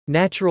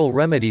Natural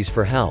Remedies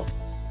for Health.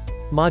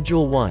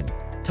 Module 1.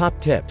 Top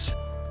Tips.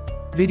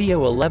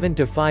 Video 11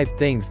 to 5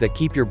 Things that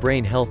Keep Your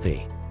Brain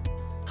Healthy.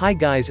 Hi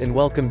guys and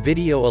welcome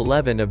video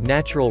 11 of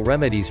Natural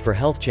Remedies for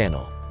Health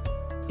channel.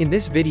 In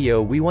this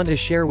video we want to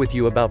share with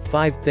you about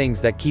 5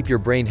 things that keep your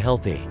brain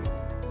healthy.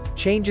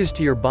 Changes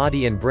to your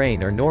body and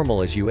brain are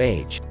normal as you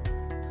age.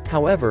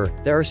 However,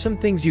 there are some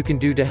things you can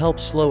do to help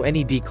slow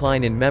any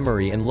decline in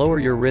memory and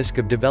lower your risk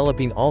of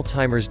developing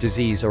Alzheimer's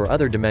disease or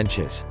other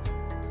dementias.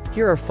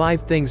 Here are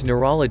 5 things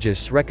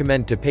neurologists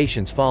recommend to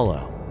patients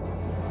follow.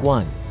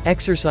 1.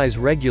 Exercise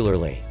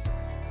regularly.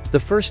 The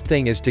first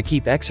thing is to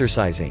keep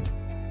exercising.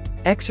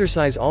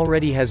 Exercise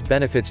already has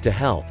benefits to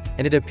health,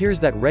 and it appears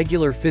that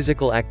regular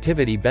physical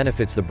activity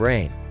benefits the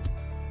brain.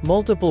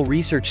 Multiple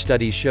research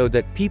studies show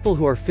that people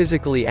who are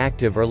physically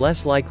active are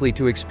less likely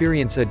to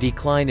experience a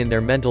decline in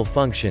their mental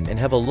function and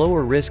have a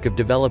lower risk of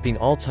developing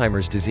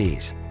Alzheimer's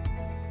disease.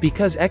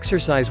 Because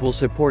exercise will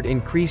support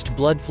increased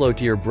blood flow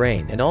to your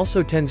brain and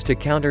also tends to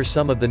counter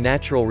some of the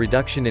natural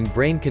reduction in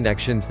brain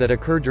connections that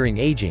occur during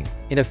aging,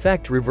 in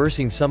effect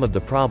reversing some of the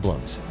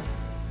problems.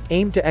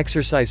 Aim to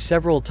exercise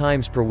several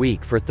times per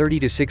week for 30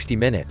 to 60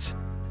 minutes.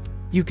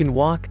 You can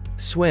walk,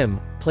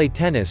 swim, play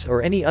tennis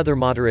or any other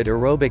moderate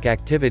aerobic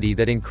activity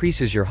that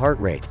increases your heart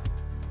rate.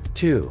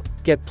 2.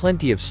 Get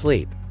plenty of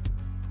sleep.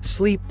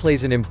 Sleep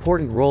plays an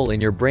important role in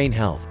your brain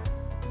health.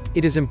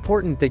 It is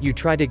important that you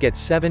try to get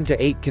 7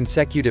 to 8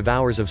 consecutive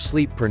hours of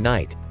sleep per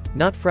night,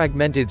 not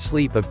fragmented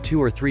sleep of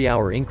 2 or 3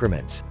 hour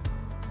increments.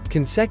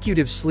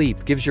 Consecutive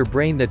sleep gives your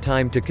brain the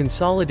time to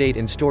consolidate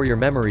and store your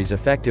memories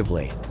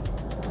effectively.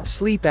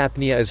 Sleep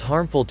apnea is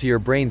harmful to your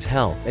brain's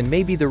health and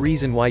may be the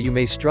reason why you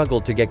may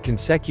struggle to get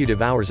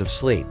consecutive hours of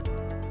sleep.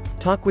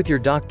 Talk with your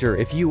doctor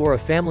if you or a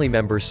family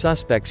member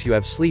suspects you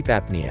have sleep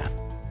apnea.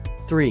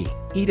 3.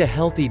 Eat a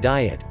healthy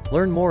diet.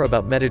 Learn more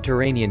about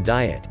Mediterranean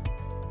diet.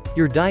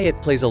 Your diet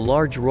plays a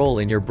large role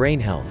in your brain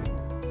health.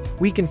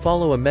 We can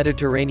follow a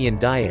Mediterranean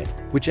diet,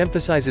 which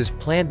emphasizes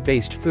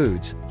plant-based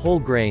foods, whole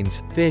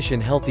grains, fish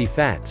and healthy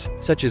fats,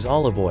 such as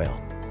olive oil.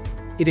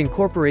 It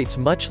incorporates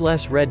much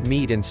less red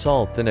meat and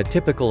salt than a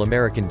typical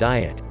American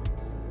diet.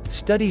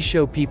 Studies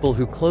show people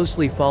who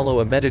closely follow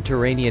a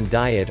Mediterranean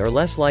diet are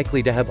less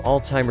likely to have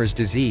Alzheimer's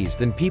disease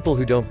than people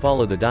who don't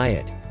follow the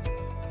diet.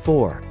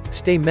 4.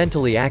 Stay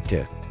mentally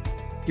active.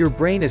 Your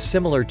brain is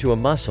similar to a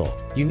muscle,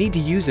 you need to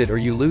use it or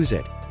you lose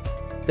it.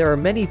 There are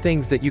many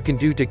things that you can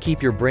do to keep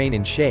your brain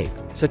in shape,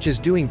 such as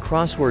doing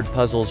crossword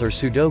puzzles or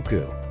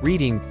Sudoku,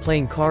 reading,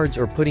 playing cards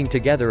or putting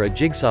together a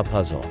jigsaw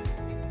puzzle.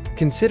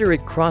 Consider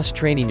it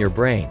cross-training your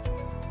brain.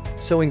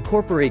 So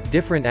incorporate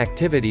different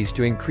activities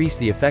to increase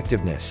the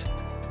effectiveness.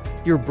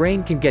 Your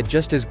brain can get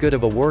just as good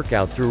of a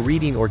workout through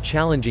reading or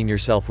challenging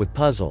yourself with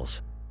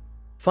puzzles.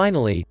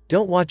 Finally,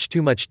 don't watch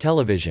too much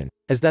television,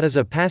 as that is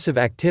a passive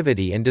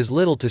activity and does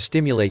little to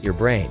stimulate your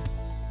brain.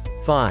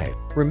 5.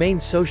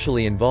 Remain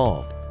socially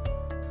involved.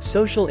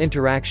 Social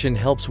interaction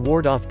helps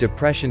ward off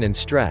depression and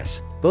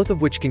stress, both of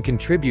which can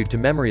contribute to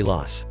memory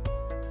loss.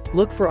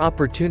 Look for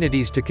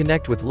opportunities to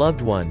connect with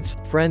loved ones,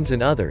 friends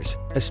and others,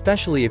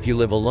 especially if you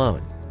live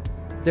alone.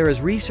 There is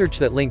research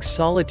that links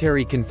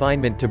solitary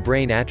confinement to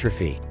brain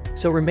atrophy,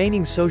 so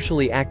remaining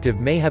socially active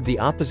may have the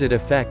opposite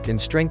effect and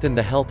strengthen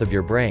the health of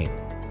your brain.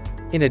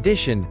 In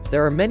addition,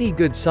 there are many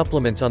good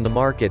supplements on the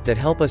market that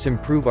help us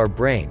improve our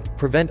brain,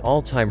 prevent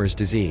Alzheimer's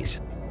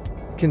disease.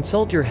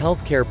 Consult your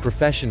healthcare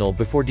professional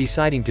before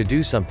deciding to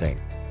do something.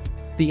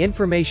 The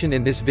information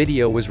in this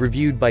video was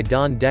reviewed by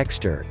Donn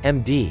Dexter,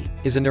 MD,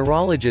 is a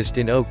neurologist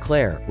in Eau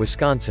Claire,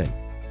 Wisconsin.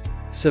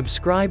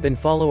 Subscribe and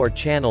follow our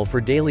channel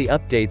for daily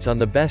updates on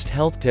the best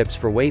health tips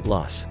for weight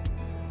loss.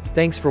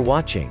 Thanks for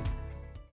watching.